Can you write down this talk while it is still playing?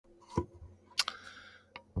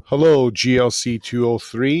Hello,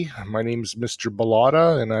 GLC203. My name is Mr.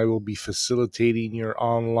 Balata, and I will be facilitating your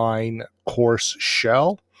online course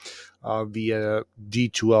shell via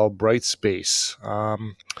D2L Brightspace.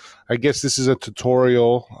 I guess this is a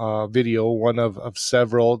tutorial video, one of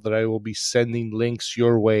several that I will be sending links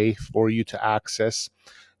your way for you to access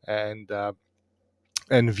and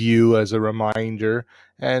view as a reminder,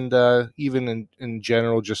 and even in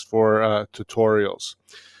general just for tutorials.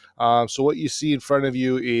 So what you see in front of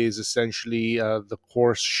you is essentially the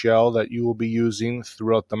course shell that you will be using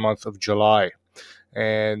throughout the month of July.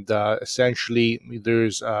 And essentially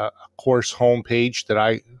there's a course homepage that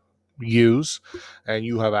I use and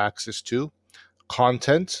you have access to.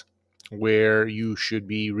 Content, where you should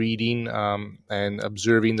be reading and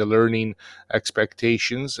observing the learning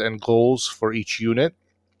expectations and goals for each unit.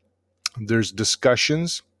 There's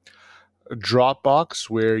discussions. Dropbox,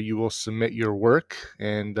 where you will submit your work,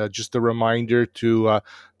 and just a reminder to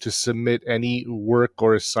submit any work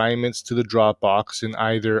or assignments to the Dropbox in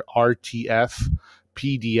either RTF,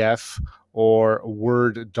 PDF, or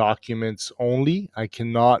Word documents only. I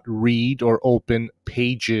cannot read or open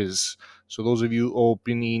pages. So those of you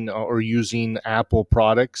opening or using Apple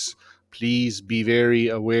products, please be very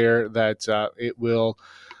aware that it will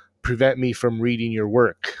prevent me from reading your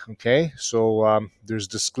work. Okay, so there's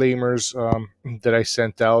disclaimers that I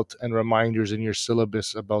sent out and reminders in your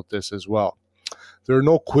syllabus about this as well. There are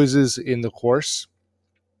no quizzes in the course.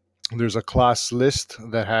 There's a class list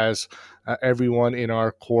that has everyone in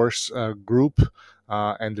our course group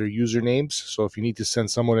and their usernames. So if you need to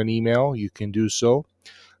send someone an email, you can do so.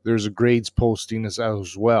 There's a grades posting as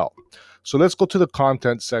well. So let's go to the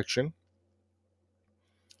content section.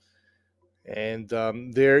 And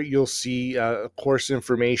there you'll see course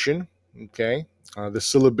information. Okay, the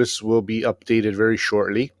syllabus will be updated very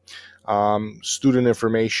shortly. Student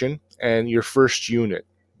information and your first unit.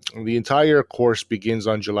 The entire course begins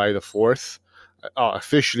on July the 4th,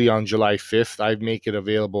 officially on July 5th. I make it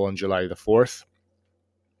available on July the 4th.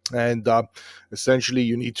 And essentially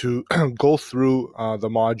you need to go through the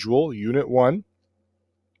module, Unit 1.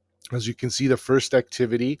 As you can see, the first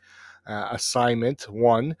activity, assignment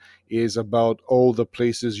 1, is about all the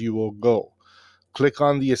places you will go. Click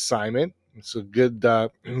on the assignment. It's a good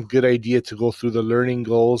idea to go through the learning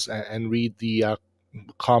goals and read the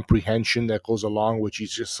comprehension that goes along with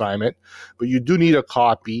each assignment. But you do need a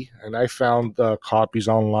copy, and I found copies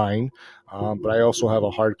online, but I also have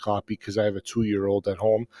a hard copy because I have a 2-year-old at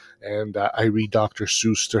home, and I read Dr.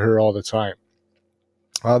 Seuss to her all the time.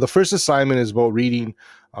 The first assignment is about reading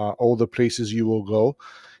all the places you will go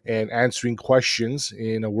and answering questions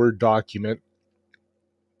in a Word document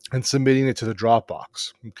and submitting it to the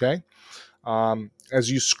Dropbox. Okay. As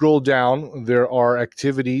you scroll down, there are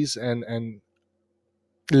activities and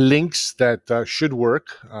links that should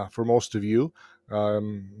work for most of you,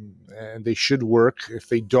 and they should work. If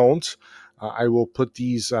they don't, I will put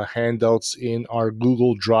these handouts in our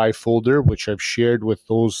Google Drive folder, which I've shared with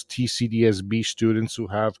those TCDSB students who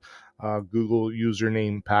have Google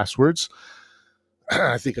username passwords.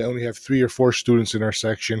 I think I only have 3 or 4 students in our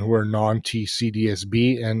section who are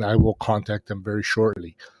non-TCDSB, and I will contact them very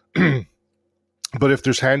shortly. But if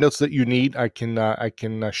there's handouts that you need, I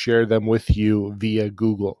can share them with you via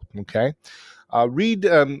Google. Okay, read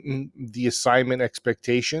the assignment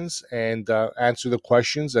expectations and answer the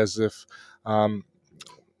questions as if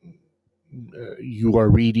you are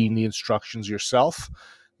reading the instructions yourself.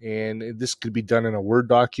 And this could be done in a Word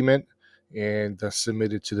document and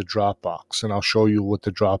submitted to the Dropbox. And I'll show you what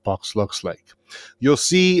the Dropbox looks like. You'll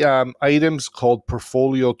see items called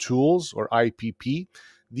portfolio tools, or IPP.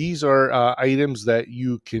 These are items that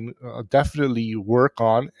you can definitely work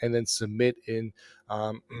on and then submit in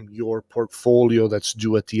your portfolio that's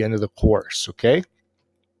due at the end of the course. Okay.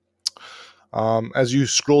 As you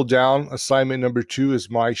scroll down, assignment number 2 is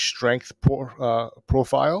my strength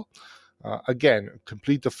profile. Again,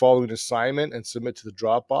 complete the following assignment and submit to the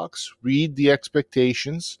Dropbox. Read the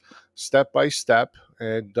expectations step by step,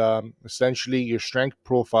 and essentially your strength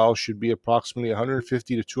profile should be approximately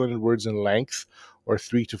 150 to 200 words in length, or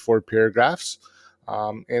 3 to 4 paragraphs.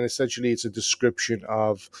 And essentially it's a description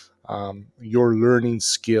of your learning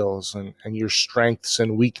skills and your strengths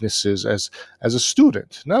and weaknesses as a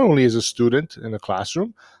student, not only as a student in the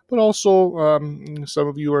classroom, but also some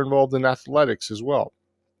of you are involved in athletics as well.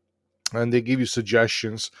 And they give you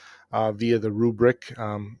suggestions via the rubric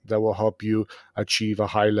that will help you achieve a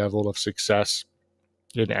high level of success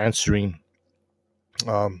in answering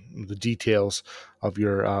the details of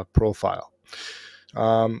your profile.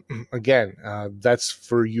 Again, that's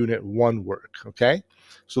for Unit 1 work. Okay.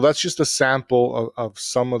 So that's just a sample of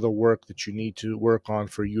some of the work that you need to work on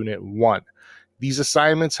for Unit 1. These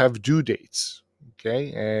assignments have due dates,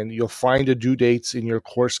 okay? And you'll find the due dates in your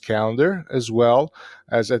course calendar, as well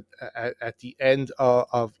as at the end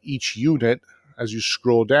of each unit. As you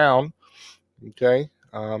scroll down, okay,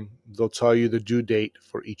 they'll tell you the due date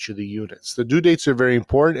for each of the units. The due dates are very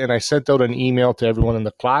important, and I sent out an email to everyone in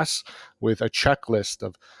the class with a checklist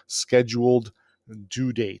of scheduled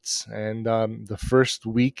due dates. And the first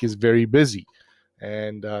week is very busy,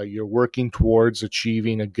 and you're working towards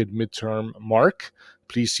achieving a good midterm mark.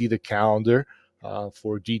 Please see the calendar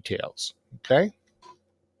for details. Okay.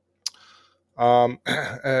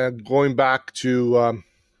 Going back to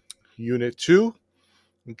Unit 2.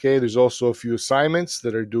 Okay, there's also a few assignments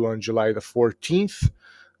that are due on July the 14th.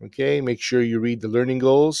 Okay, make sure you read the learning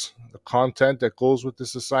goals, the content that goes with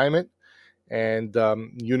this assignment. And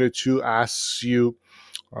Unit 2 asks you,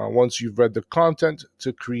 once you've read the content,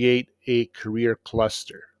 to create a career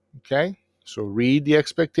cluster. Okay, so read the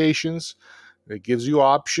expectations. It gives you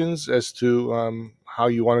options as to how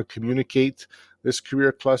you want to communicate this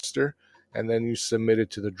career cluster, and then you submit it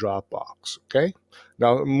to the Dropbox. Okay.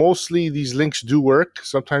 Now, mostly these links do work.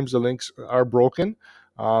 Sometimes the links are broken.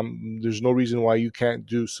 There's no reason why you can't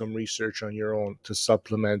do some research on your own to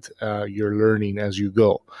supplement your learning as you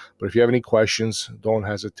go. But if you have any questions, don't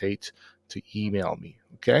hesitate to email me.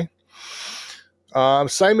 Okay.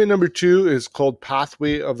 Assignment number 2 is called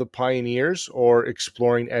Pathway of the Pioneers, or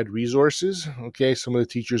Exploring Ed Resources. Okay, some of the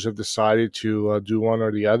teachers have decided to do one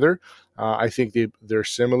or the other. I think they're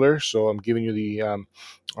similar, so I'm giving you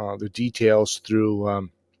the details through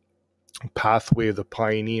Pathway of the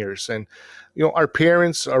Pioneers. And our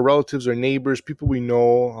parents, our relatives, our neighbors, people we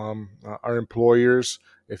know, our employers,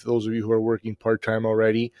 if those of you who are working part-time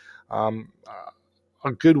already,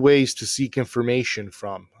 are good ways to seek information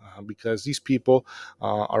from. Because these people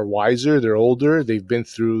are wiser, they're older, they've been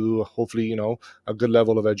through, hopefully, a good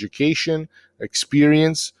level of education,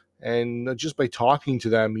 experience, and just by talking to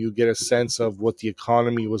them, you get a sense of what the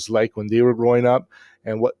economy was like when they were growing up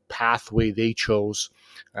and what pathway they chose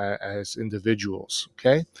as individuals.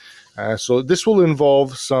 Okay, so this will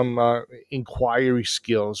involve some inquiry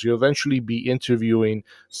skills. You'll eventually be interviewing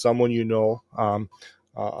someone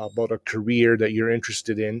about a career that you're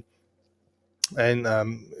interested in. And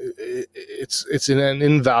it's an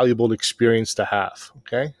invaluable experience to have.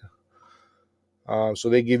 Okay, so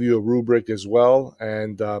they give you a rubric as well,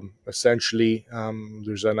 and essentially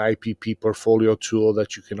there's an IPP portfolio tool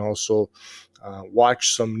that you can also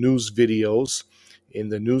watch some news videos in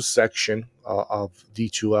the news section of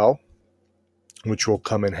D2L, which will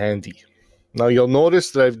come in handy. Now you'll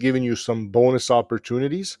notice that I've given you some bonus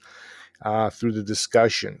opportunities through the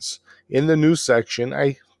discussions. In the news section,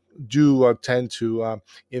 I do tend to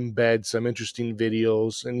embed some interesting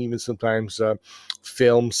videos and even sometimes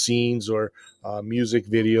film scenes or music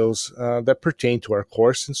videos that pertain to our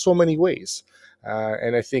course in so many ways.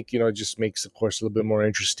 And I think, it just makes the course a little bit more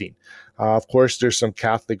interesting. Of course, there's some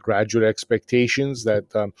Catholic graduate expectations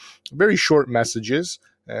that very short messages,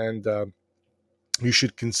 and you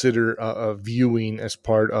should consider viewing as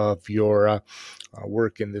part of your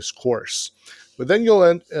work in this course. But then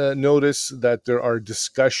you'll notice that there are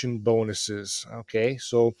discussion bonuses. Okay,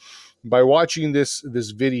 so by watching this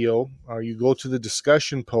video, you go to the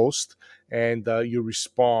discussion post and you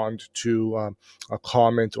respond to a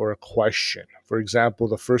comment or a question. For example,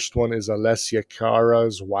 the first one is Alessia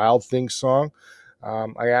Cara's Wild Thing song.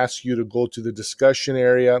 I ask you to go to the discussion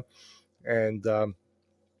area and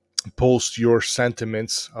post your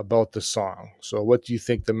sentiments about the song. So what do you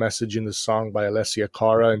think the message in the song by Alessia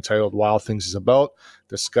Cara entitled Wild Things is about?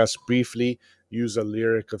 Discuss briefly, use a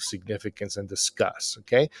lyric of significance, and discuss.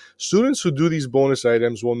 Okay, students who do these bonus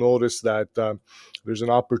items will notice that there's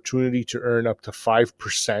an opportunity to earn up to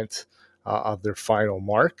 5% of their final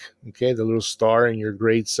mark. Okay, the little star in your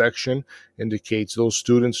grade section indicates those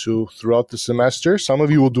students who throughout the semester, some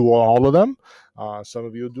of you will do all of them, some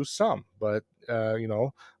of you will do some, but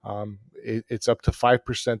it's up to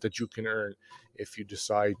 5% that you can earn if you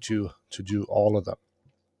decide to do all of them.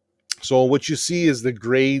 So what you see is the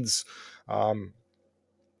grades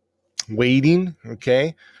weighting,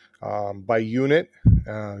 okay, by unit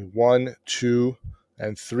 1, 2,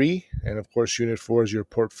 and 3, and of course unit 4 is your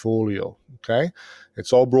portfolio. Okay,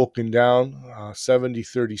 it's all broken down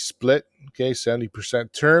 70-30 split. Okay,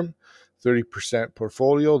 70% term, 30%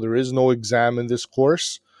 portfolio. There is no exam in this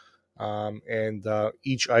course. And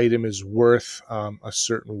each item is worth a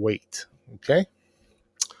certain weight. Okay.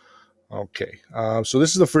 So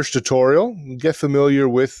this is the first tutorial. Get familiar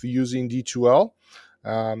with using D2L.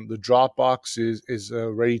 The Dropbox is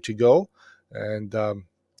ready to go. And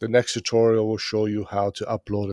the next tutorial will show you how to upload